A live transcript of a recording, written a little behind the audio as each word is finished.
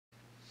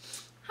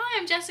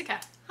I'm Jessica.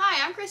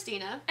 Hi, I'm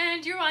Christeena.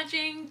 And you're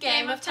watching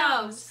Game of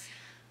Tomes.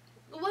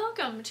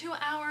 Welcome to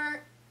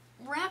our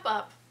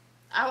wrap-up.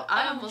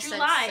 I almost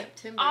July, said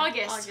September.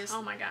 August.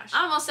 Oh my gosh.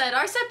 I almost said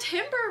our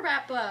September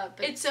wrap-up.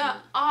 It's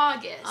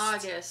August.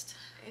 August.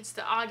 It's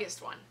the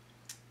August one.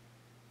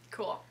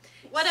 Cool.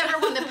 Whatever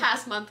one the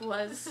past month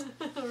was.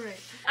 Alright.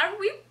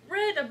 We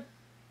read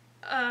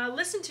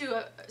listened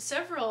to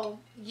several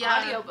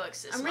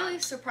audiobooks this month. I'm really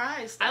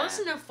surprised. I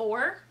listened to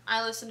 4.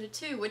 I listened to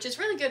 2, which is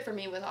really good for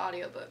me with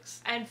audiobooks.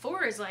 And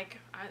 4 is like,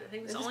 I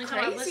think it's the only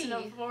crazy. time I've listened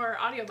to 4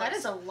 audiobooks. That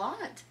is a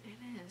lot.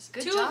 It is.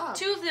 Good job.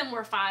 2 of them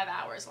were 5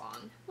 hours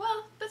long.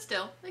 Well, but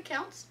still, it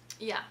counts.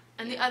 Yeah.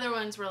 And the other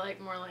ones were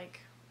like more like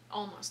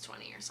almost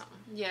 20 or something.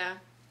 Yeah.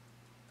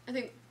 I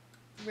think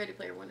Ready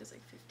Player One is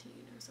like 15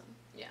 or something.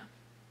 Yeah.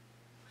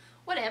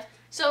 Whatever.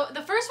 So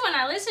the first one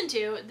I listened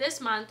to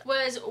this month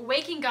was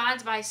Waking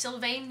Gods by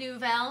Sylvain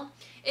Neuvel.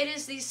 It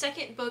is the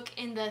second book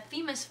in the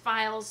Themis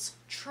Files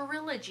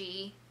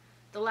trilogy.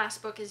 The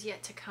last book is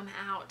yet to come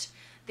out.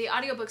 The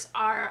audiobooks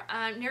are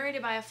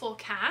narrated by a full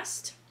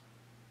cast.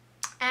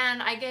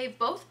 And I gave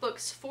both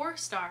books 4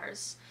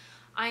 stars.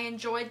 I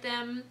enjoyed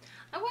them.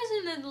 I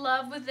wasn't in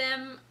love with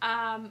them,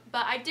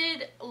 but I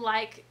did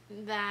like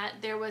that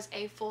there was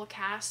a full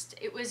cast.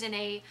 It was in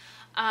a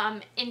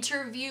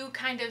interview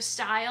kind of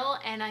style,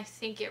 and I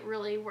think it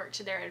really worked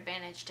to their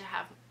advantage to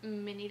have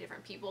many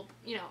different people,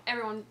 you know,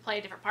 everyone play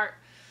a different part.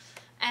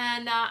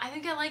 And I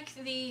think I like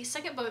the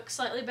second book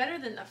slightly better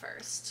than the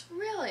first.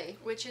 Really?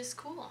 Which is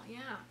cool,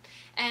 yeah.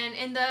 And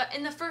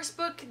in the first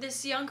book,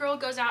 this young girl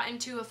goes out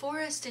into a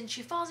forest and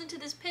she falls into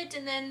this pit,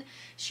 and then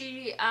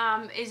she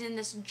is in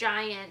this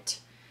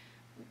giant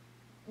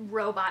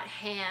robot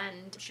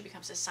hand. She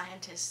becomes a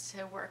scientist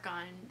to work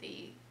on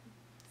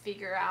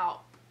figure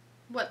out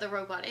what the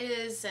robot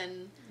is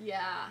and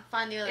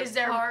find the other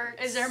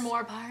parts. Is there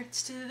more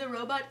parts to the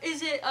robot?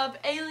 Is it of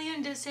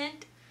alien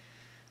descent?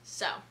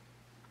 So,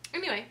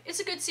 anyway, it's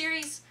a good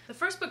series. The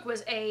first book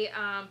was a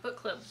book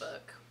club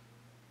book.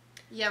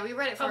 Yeah, we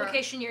read it for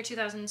publication year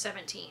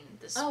 2017.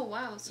 Oh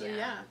wow, so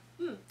yeah.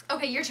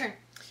 Okay, your turn.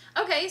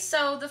 Okay,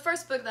 so the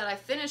first book that I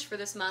finished for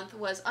this month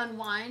was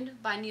Unwind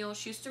by Neil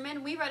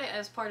Shusterman. We read it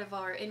as part of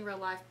our In Real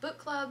Life book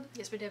club.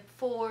 Yes, we did.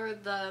 For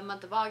the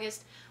month of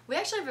August. We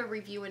actually have a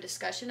review and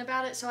discussion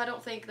about it, so I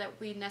don't think that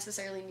we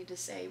necessarily need to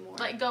say more.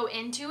 Like, go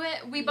into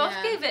it. We both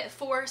gave it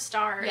 4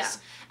 stars. Yeah.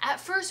 At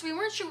first, we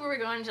weren't sure we were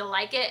going to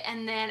like it,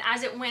 and then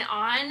as it went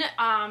on,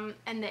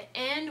 and the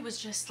end was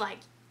just like,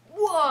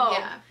 whoa!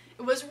 Yeah.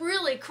 It was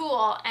really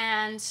cool,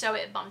 and so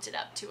it bumped it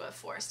up to a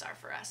 4-star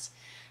for us.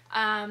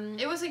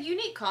 It was a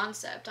unique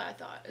concept, I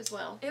thought, as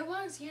well. It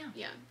was, yeah.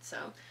 Yeah, so.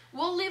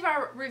 We'll leave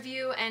our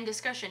review and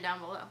discussion down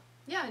below.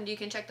 Yeah, and you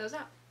can check those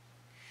out.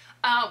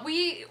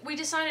 We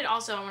decided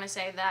also, I want to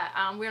say,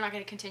 that we're not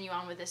going to continue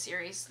on with this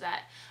series.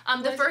 That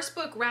the first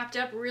book wrapped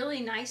up really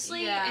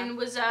nicely and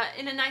was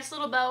in a nice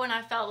little bow, and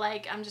I felt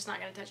like I'm just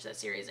not going to touch that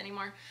series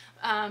anymore.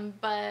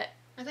 But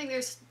I think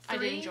there's 3, I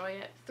did enjoy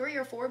it. 3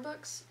 or 4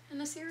 books in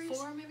the series?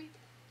 4, maybe?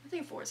 I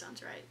think 4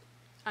 sounds right.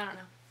 I don't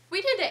know.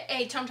 We did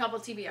a Tome Topple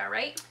TBR,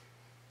 right?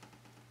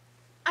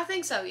 I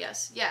think so,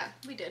 yes. Yeah,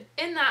 we did.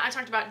 In that, I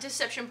talked about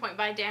Deception Point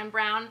by Dan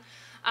Brown.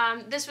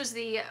 This was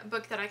the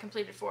book that I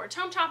completed for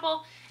Tome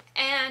Topple,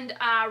 and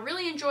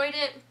really enjoyed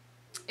it.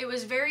 It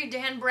was very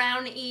Dan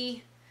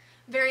Brown-y,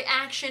 very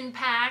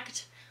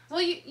action-packed.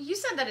 Well, you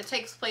said that it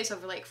takes place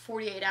over like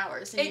 48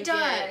 hours. And it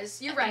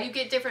does. You're right. You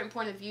get different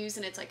point of views,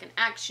 and it's like an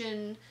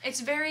action. It's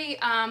very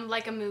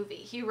like a movie.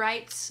 He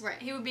writes.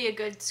 Right. He would be a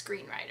good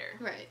screenwriter.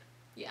 Right.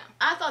 Yeah.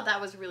 I thought that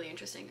was really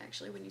interesting,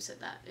 actually, when you said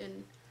that.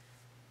 And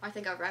I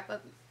think I'll wrap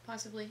up,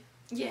 possibly.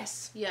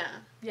 Yes. Yeah.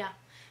 Yeah.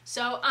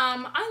 So,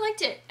 I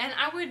liked it, and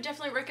I would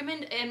definitely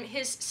recommend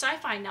his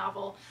sci-fi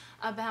novel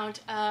about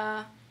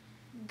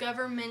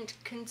government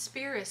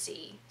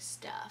conspiracy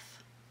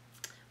stuff.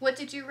 What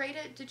did you rate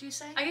it, did you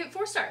say? I gave it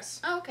 4 stars.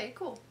 Oh, okay,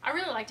 cool. I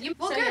really liked it.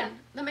 Well, so, good. Yeah.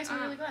 That makes me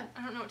really glad.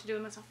 I don't know what to do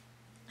with myself.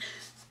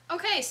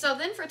 Okay, so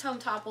then for Tome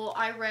Topple,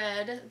 I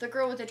read The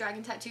Girl with the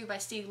Dragon Tattoo by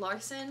Stieg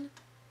Larsson.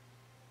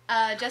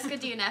 Jessica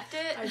DNF'd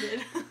it. I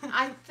did.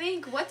 I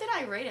think, what did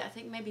I rate it? I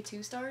think maybe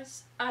 2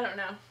 stars? I don't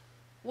know.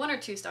 1 or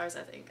 2 stars,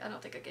 I think. I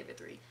don't think I gave it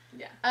 3.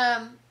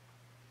 Yeah.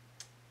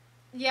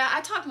 Yeah,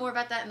 I talked more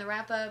about that in the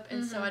wrap-up,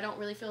 and so I don't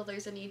really feel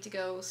there's a need to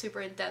go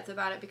super in-depth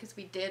about it because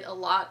we did a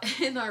lot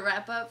in our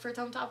wrap-up for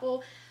Tome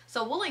Topple,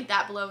 so we'll link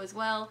that below as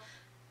well.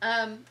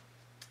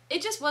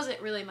 It just wasn't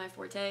really my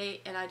forte,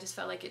 and I just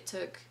felt like it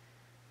took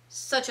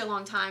such a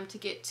long time to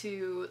get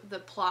to the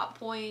plot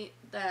point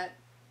that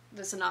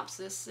the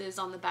synopsis is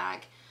on the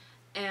back,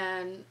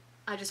 and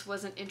I just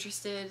wasn't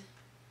interested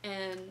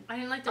in I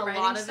didn't like the a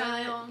writing lot of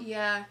style. it.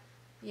 Yeah,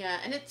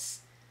 and it's...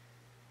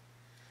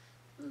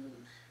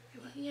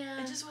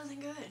 Yeah. It just wasn't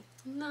good.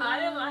 No. I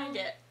didn't like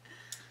it.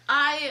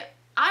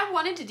 I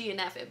wanted to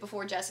DNF it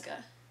before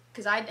Jessica,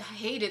 because I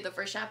hated the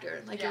first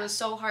chapter. Like, it was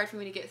so hard for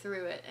me to get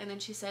through it. And then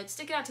she said,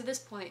 stick it out to this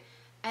point,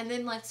 and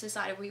then let's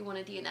decide if we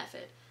want to DNF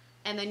it.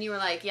 And then you were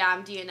like, yeah,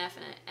 I'm DNFing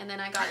it. And then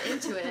I got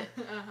into it,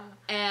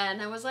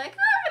 and I was like,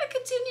 oh, I'm going to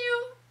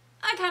continue.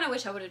 I kind of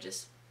wish I would have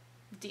just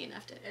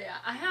DNF'd it. Yeah,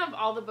 I have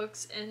all the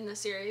books in the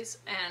series,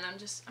 and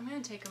I'm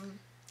gonna take them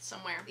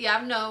somewhere. Yeah,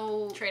 I've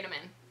no... Trade them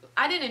in.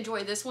 I didn't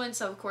enjoy this one,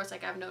 so of course,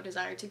 like, I have no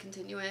desire to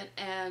continue it,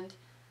 and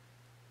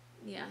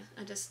yeah,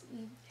 I just...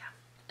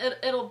 Yeah.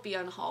 It'll be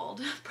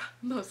unhauled,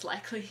 most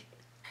likely.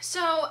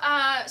 So,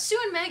 Sue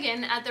and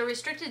Megan at the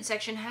restricted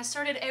section has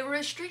started a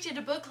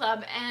restricted book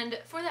club, and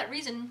for that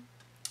reason,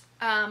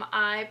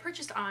 I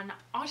purchased on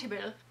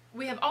Audible.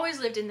 We Have Always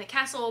Lived in the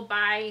Castle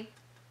by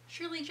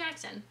Shirley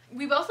Jackson.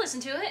 We both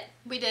listened to it.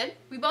 We did.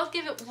 We both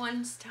gave it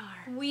 1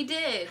 star. We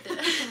did.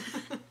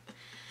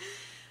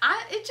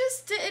 It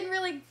just didn't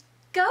really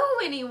go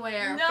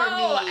anywhere for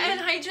me.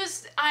 And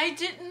I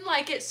didn't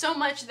like it so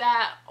much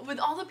that with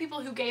all the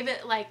people who gave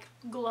it, like,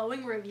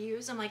 glowing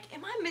reviews, I'm like,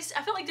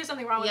 I feel like there's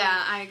something wrong with it.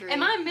 Yeah, I agree.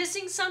 Am I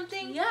missing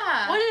something?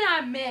 Yeah. What did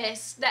I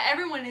miss that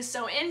everyone is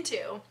so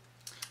into?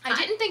 I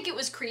didn't think it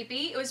was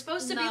creepy. It was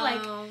supposed to be,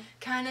 like,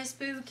 kind of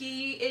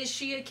spooky. Is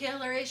she a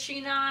killer? Is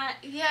she not?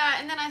 Yeah,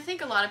 and then I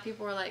think a lot of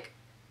people were like,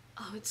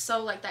 oh, it's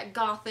so, like, that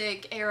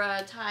gothic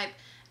era type.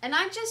 And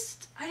I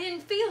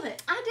didn't feel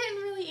it. I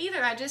didn't really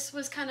either. I just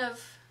was kind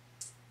of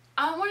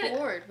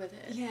bored with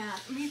it. Yeah,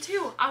 me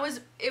too.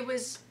 It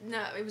was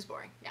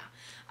boring.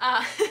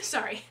 Yeah.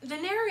 Sorry. The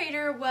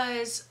narrator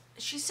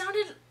she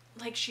sounded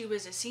like she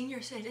was a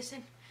senior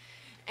citizen,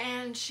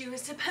 and she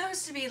was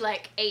supposed to be,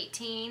 like,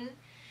 18.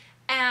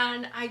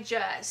 And I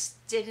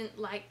just didn't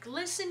like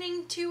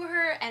listening to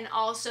her, and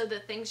also the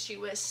things she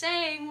was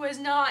saying was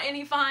not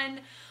any fun.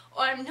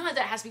 Or not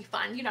that it has to be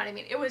fun, you know what I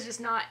mean? It was just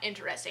not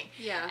interesting.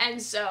 Yeah.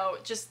 And so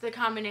just the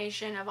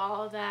combination of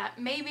all of that,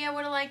 maybe I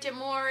would have liked it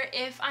more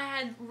if I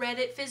had read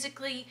it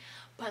physically,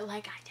 but,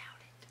 like, I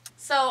doubt it.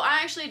 So I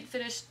actually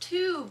finished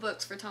 2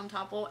 books for Tom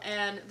Topple,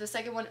 and the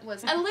second one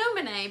was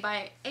Illuminae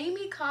by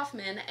Amy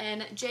Kaufman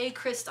and Jay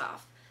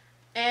Kristoff.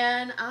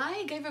 And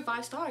I gave it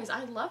 5 stars.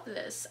 I love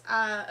this.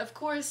 Of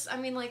course, I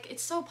mean, like,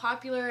 it's so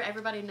popular.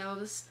 Everybody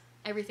knows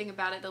everything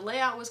about it. The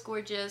layout was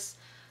gorgeous.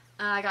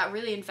 I got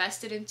really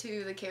invested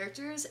into the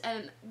characters,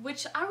 and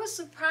which I was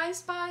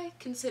surprised by,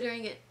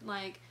 considering it,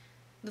 like,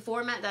 the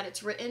format that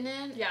it's written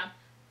in. Yeah.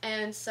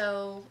 And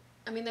so,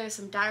 I mean, there's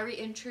some diary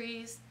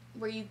entries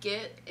where you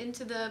get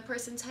into the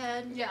person's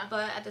head. Yeah.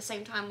 But at the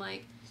same time,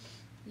 like,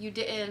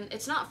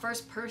 it's not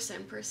first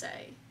person per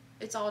se.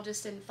 It's all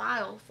just in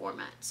file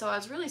format. So I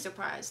was really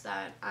surprised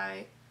that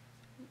I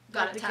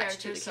got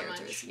attached to the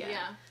characters. So much.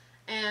 Yeah.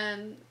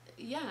 And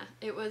yeah,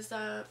 it was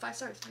 5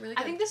 stars. Really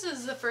good. I think this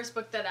was the first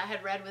book that I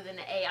had read with an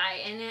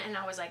AI in it, and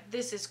I was like,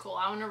 this is cool.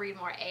 I want to read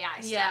more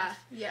AI stuff.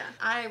 Yeah.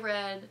 I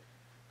read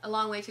A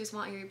Long Way Too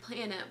Small Eerie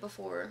Planet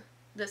before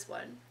this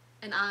one.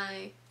 And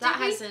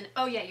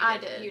Oh yeah, I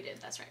did. You did,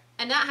 that's right.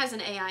 And that has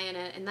an AI in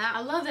it, and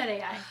I love that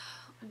AI.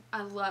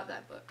 I love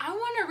that book. I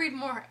want to read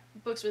more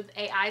books with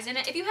AIs in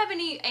it. If you have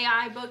any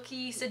AI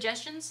booky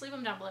suggestions, leave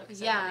them down below.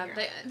 Yeah.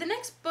 The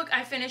next book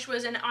I finished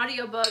was an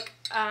audiobook,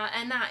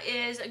 and that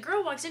is A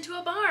Girl Walks Into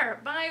a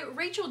Bar by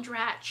Rachel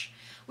Dratch.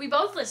 We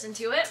both listened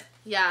to it.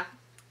 Yeah.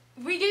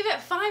 We gave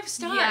it 5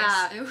 stars.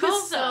 Yeah, it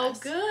was so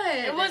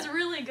good. It was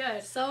really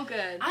good. So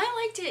good.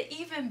 I liked it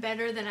even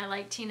better than I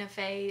liked Tina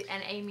Fey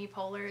and Amy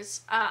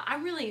Poehler's. I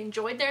really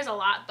enjoyed theirs a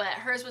lot, but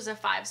hers was a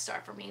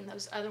 5-star for me, and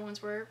those other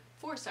ones were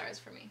 4 stars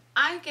for me.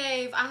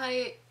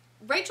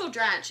 Rachel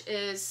Dratch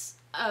is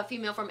a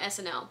female from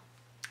SNL.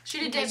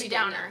 She did Debbie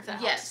Downer. If that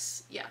helps.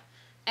 Yes, yeah.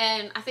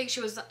 And I think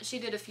she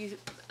did a few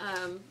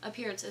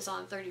appearances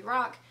on 30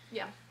 Rock.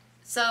 Yeah.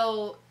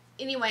 So,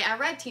 anyway, I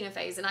read Tina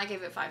Fey's and I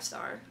gave it 5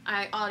 star.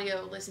 I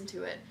audio listened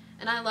to it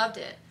and I loved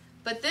it.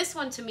 But this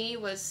one to me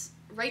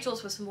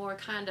Rachel's was more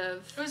kind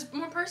of... It was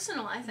more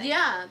personal, I think.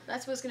 Yeah,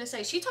 that's what I was going to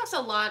say. She talks a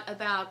lot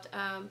about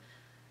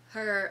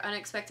her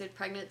unexpected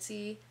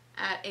pregnancy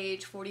at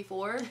age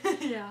 44.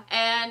 Yeah.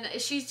 And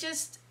she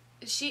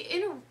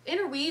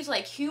interweaves,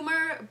 like,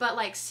 humor, but,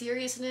 like,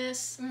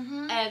 seriousness,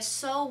 and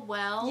so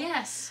well.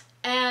 Yes.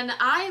 And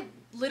I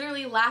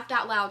literally laughed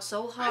out loud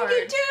so hard. I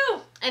did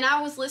too! And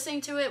I was listening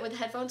to it with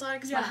headphones on,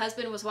 because my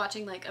husband was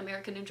watching, like,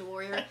 American Ninja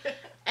Warrior.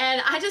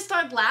 And I just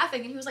started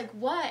laughing, and he was like,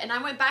 what? And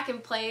I went back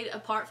and played a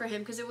part for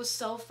him, because it was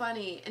so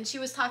funny. And she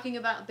was talking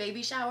about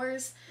baby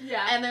showers.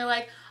 Yeah. And they're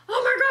like,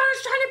 oh my god,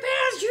 it's tiny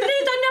pants, you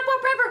need the nipple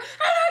paper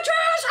and a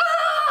dress,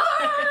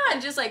 ah!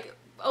 And just, like,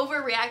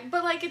 overreact.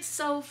 But, like, it's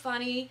so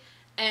funny.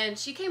 And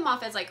she came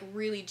off as, like,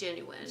 really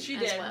genuine as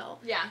well.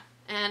 Yeah.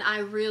 And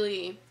I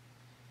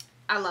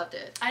loved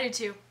it. I did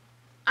too.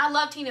 I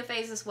love Tina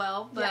Fey's as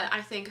well, but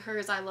I think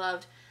hers I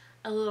loved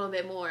a little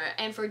bit more,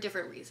 and for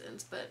different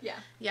reasons. But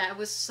yeah, it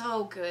was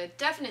so good.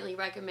 Definitely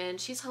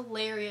recommend. She's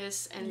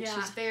hilarious, and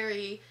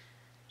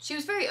she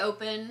was very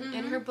open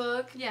in her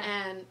book. Yeah.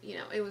 And, you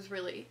know, it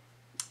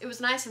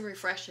was nice and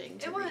refreshing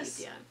to read.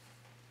 Yeah.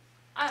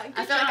 I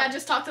feel like I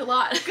just talked a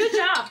lot. Good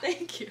job.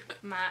 Thank you.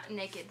 My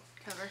naked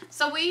cover.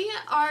 So we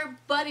are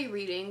buddy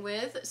reading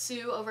with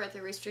Sue over at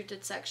the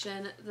restricted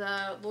section,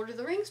 the Lord of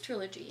the Rings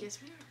trilogy. Yes,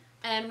 we are.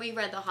 And we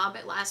read The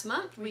Hobbit last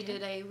month. We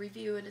did a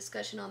review and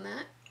discussion on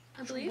that,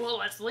 I believe. Well,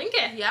 let's link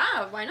it.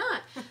 Yeah, why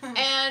not?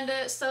 And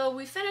so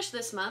we finished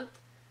this month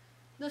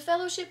The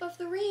Fellowship of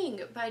the Ring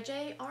by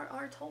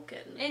J.R.R.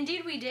 Tolkien.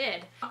 Indeed we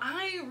did.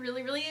 I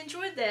really, really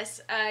enjoyed this.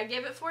 I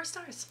gave it 4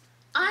 stars.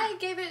 I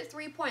gave it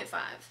 3.5.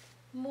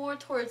 More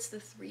towards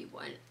the 3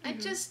 one.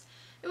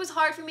 It was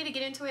hard for me to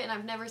get into it, and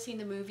I've never seen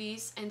the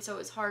movies, and so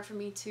it's hard for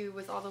me to,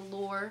 with all the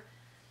lore,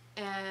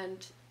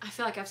 and I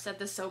feel like I've said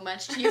this so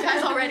much to you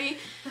guys already,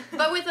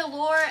 but with the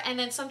lore, and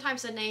then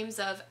sometimes the names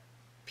of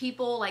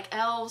people, like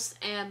elves,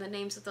 and the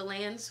names of the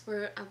lands,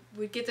 where I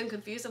would get them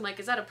confused. I'm like,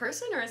 is that a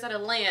person, or is that a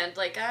land?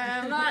 Like,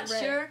 I'm not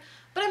Right. sure.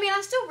 But I mean, I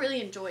still really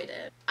enjoyed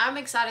it. I'm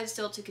excited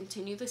still to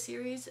continue the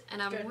series,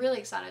 and I'm really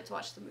excited to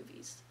watch the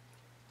movies.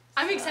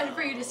 I'm excited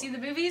for you to see the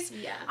movies.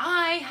 Yeah.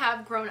 I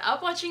have grown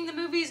up watching the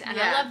movies, and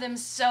I love them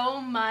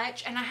so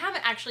much, and I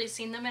haven't actually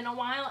seen them in a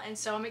while, and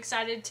so I'm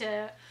excited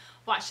to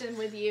watch them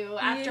with you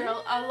after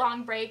a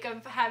long break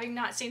of having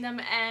not seen them,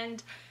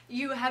 and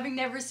you having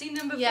never seen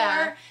them before.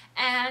 Yeah.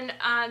 And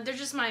they're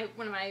just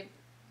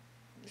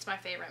it's my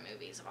favorite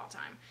movies of all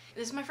time.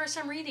 This is my first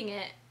time reading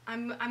it.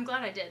 I'm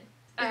glad I did.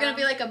 You're gonna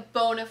be like a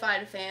bona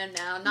fide fan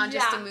now, not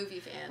just a movie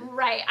fan.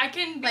 Right. I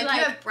can be Like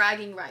you have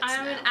bragging rights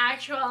I'm now. an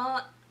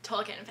actual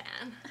Tolkien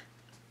fan.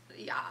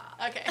 Yeah.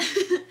 Okay.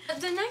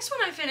 The next one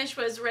I finished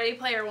was Ready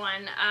Player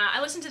One.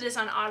 I listened to this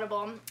on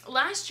Audible.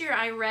 Last year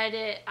I read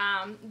it,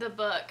 the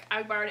book.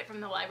 I borrowed it from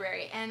the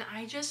library, and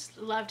I just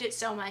loved it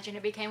so much, and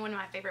it became one of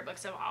my favorite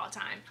books of all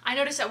time. I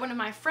noticed that one of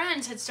my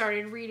friends had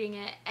started reading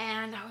it,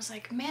 and I was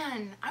like,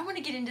 man, I want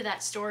to get into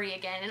that story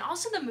again. And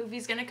also the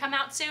movie's gonna come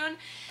out soon.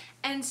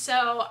 And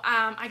so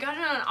I got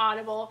it on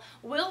Audible.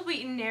 Will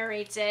Wheaton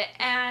narrates it,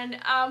 and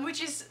which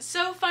is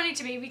so funny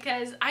to me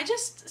because I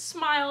just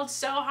smiled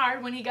so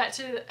hard when he got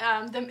to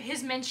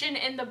his mention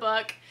in the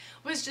book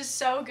was just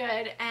so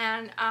good,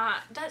 and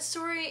that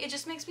story, it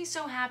just makes me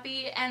so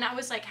happy, and I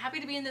was like happy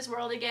to be in this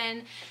world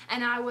again,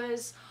 and I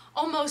was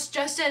almost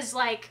just as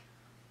like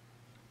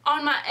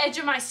on my edge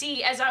of my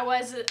seat as I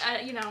was,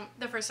 you know,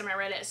 the first time I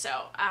read it. So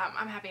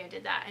I'm happy I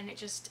did that, and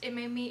it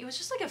was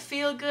just like a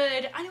feel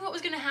good. I knew what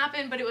was gonna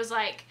happen, but it was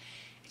like,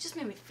 it just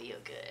made me feel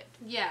good.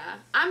 Yeah,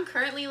 I'm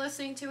currently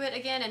listening to it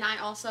again, and I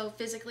also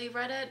physically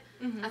read it.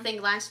 I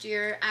think last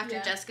year after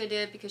Jessica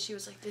did, because she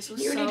was like, "This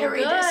was so need to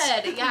read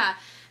good." this. Yeah,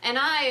 and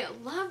I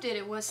loved it.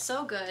 It was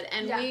so good,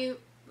 and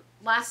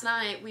last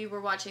night we were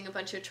watching a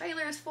bunch of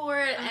trailers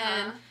for it,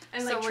 and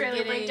so like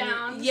trailer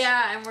breakdowns.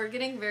 Yeah, and we're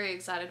getting very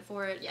excited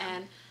for it,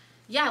 and.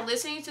 Yeah,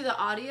 listening to the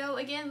audio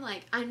again,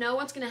 like, I know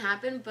what's gonna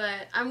happen,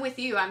 but I'm with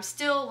you. I'm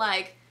still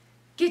like,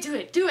 get to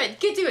it, do it,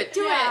 get to it,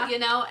 do it, you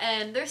know?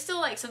 And there's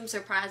still, like, some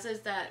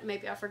surprises that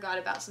maybe I forgot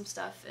about some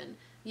stuff, and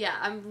yeah,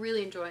 I'm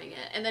really enjoying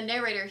it. And the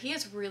narrator,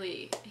 he's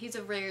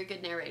a very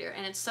good narrator,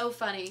 and it's so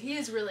funny. He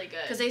is really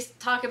good. Because they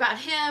talk about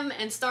him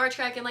and Star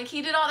Trek, and, like,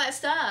 he did all that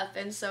stuff,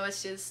 and so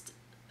it's just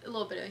a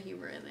little bit of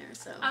humor in there,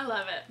 so. I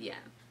love it. Yeah.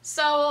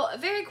 So,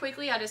 very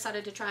quickly, I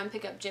decided to try and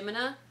pick up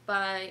Gemina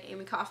by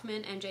Amy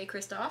Kaufman and Jay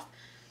Kristoff.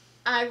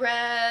 I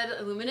read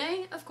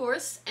Illuminae, of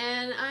course,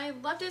 and I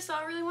loved it, so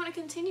I really want to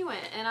continue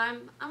it. And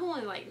I'm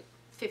only like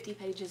 50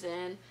 pages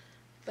in,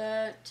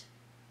 but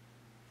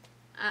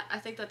I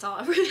think that's all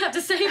I really have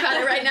to say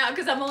about it right now,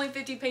 because I'm only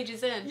 50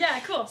 pages in. Yeah,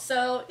 cool.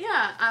 So,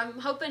 yeah, I'm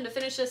hoping to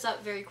finish this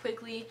up very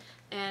quickly,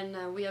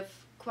 and we have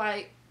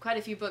quite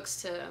a few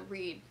books to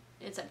read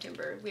in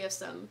September. We have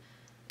some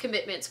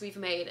commitments we've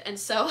made, and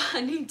so I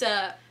need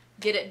to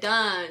get it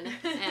done,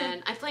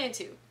 and I plan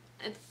to.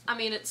 I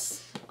mean,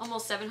 it's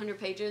almost 700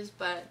 pages,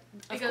 but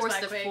of course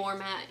the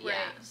format,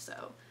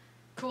 so.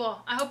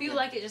 Cool. I hope you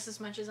like it just as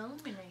much as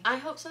Illuminae. I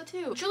hope so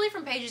too. Julie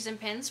from Pages and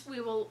Pens,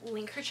 we will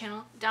link her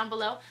channel down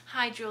below.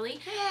 Hi, Julie.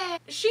 Hey.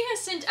 She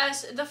has sent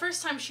us The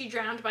First Time She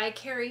Drowned by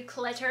Carrie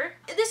Kletter.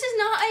 This is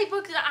not a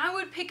book that I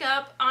would pick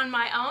up on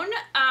my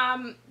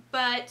own,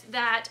 but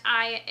that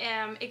I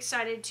am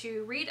excited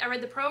to read. I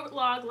read the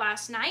prologue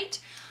last night.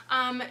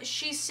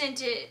 She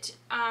sent it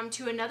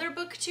to another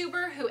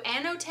booktuber who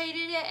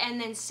annotated it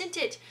and then sent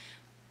it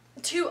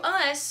to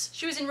us.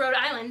 She was in Rhode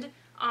Island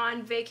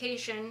on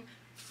vacation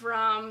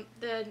from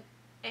the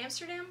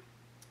Amsterdam?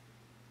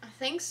 I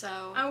think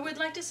so. I would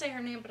like to say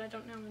her name, but I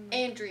don't know.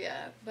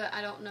 Andrea, but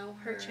I don't know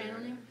her channel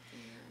name.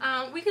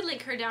 We could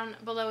link her down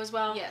below as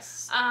well.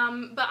 Yes.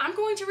 But I'm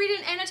going to read it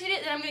and annotate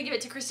it, then I'm going to give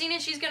it to Christeena.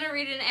 She's going to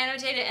read it and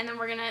annotate it, and then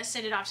we're going to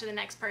send it off to the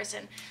next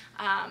person.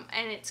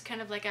 And it's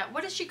kind of like a,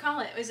 what does she call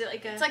it? Is it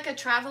like a... It's like a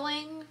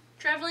traveling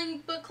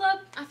book club?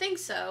 I think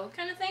so.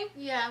 Kind of thing?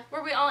 Yeah.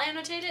 Where we all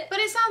annotate it? But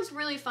it sounds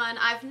really fun.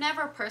 I've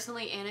never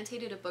personally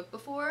annotated a book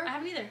before. I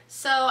haven't either.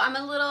 So I'm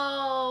a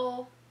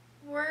little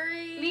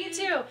worried. Me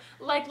too.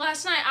 Like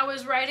last night I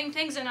was writing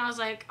things and I was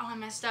like, oh, I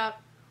messed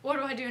up. What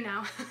do I do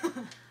now?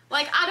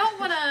 Like, I don't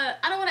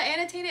want to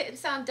annotate it and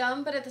sound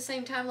dumb, but at the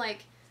same time,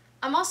 like,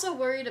 I'm also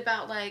worried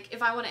about, like,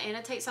 if I want to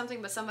annotate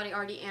something but somebody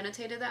already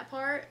annotated that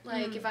part,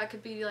 like, if I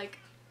could be like,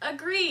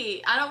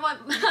 agree. I don't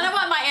want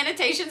my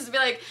annotations to be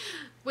like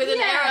with an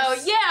arrow.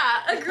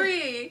 Yeah,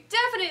 agree.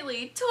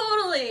 Definitely.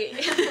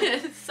 Totally.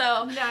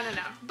 So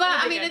no. But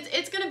I mean,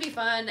 it's going to be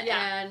fun.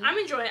 Yeah. And I'm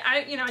enjoying it.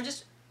 I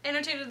just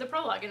annotated the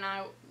prologue and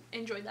I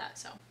enjoyed that,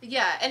 so.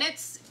 Yeah, and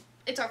it's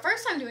it's our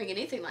first time doing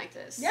anything like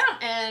this. Yeah.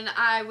 And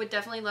I would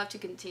definitely love to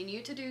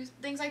continue to do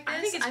things like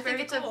this. I think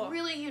it's a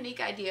really unique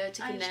idea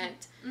to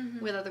connect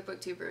Mm-hmm. with other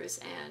booktubers.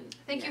 And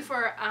Thank you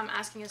for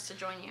asking us to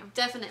join you.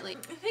 Definitely.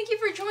 Thank you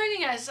for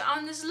joining us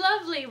on this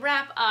lovely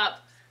wrap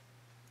up.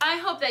 I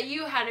hope that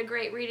you had a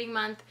great reading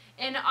month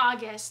in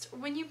August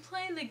when you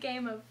play the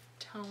game of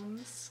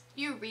tomes.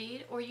 You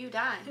read or you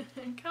die.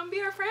 Come be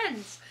our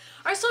friends.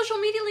 Our social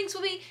media links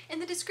will be in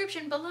the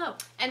description below.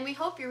 And we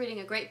hope you're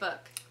reading a great book.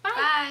 Bye.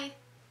 Bye.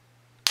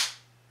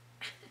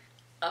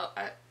 Oh,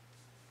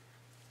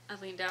 I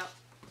leaned out.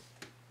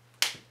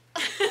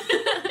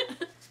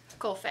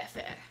 Go fair.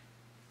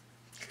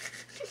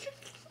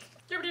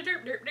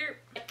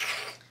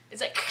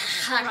 It's like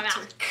Hot. my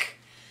mouth.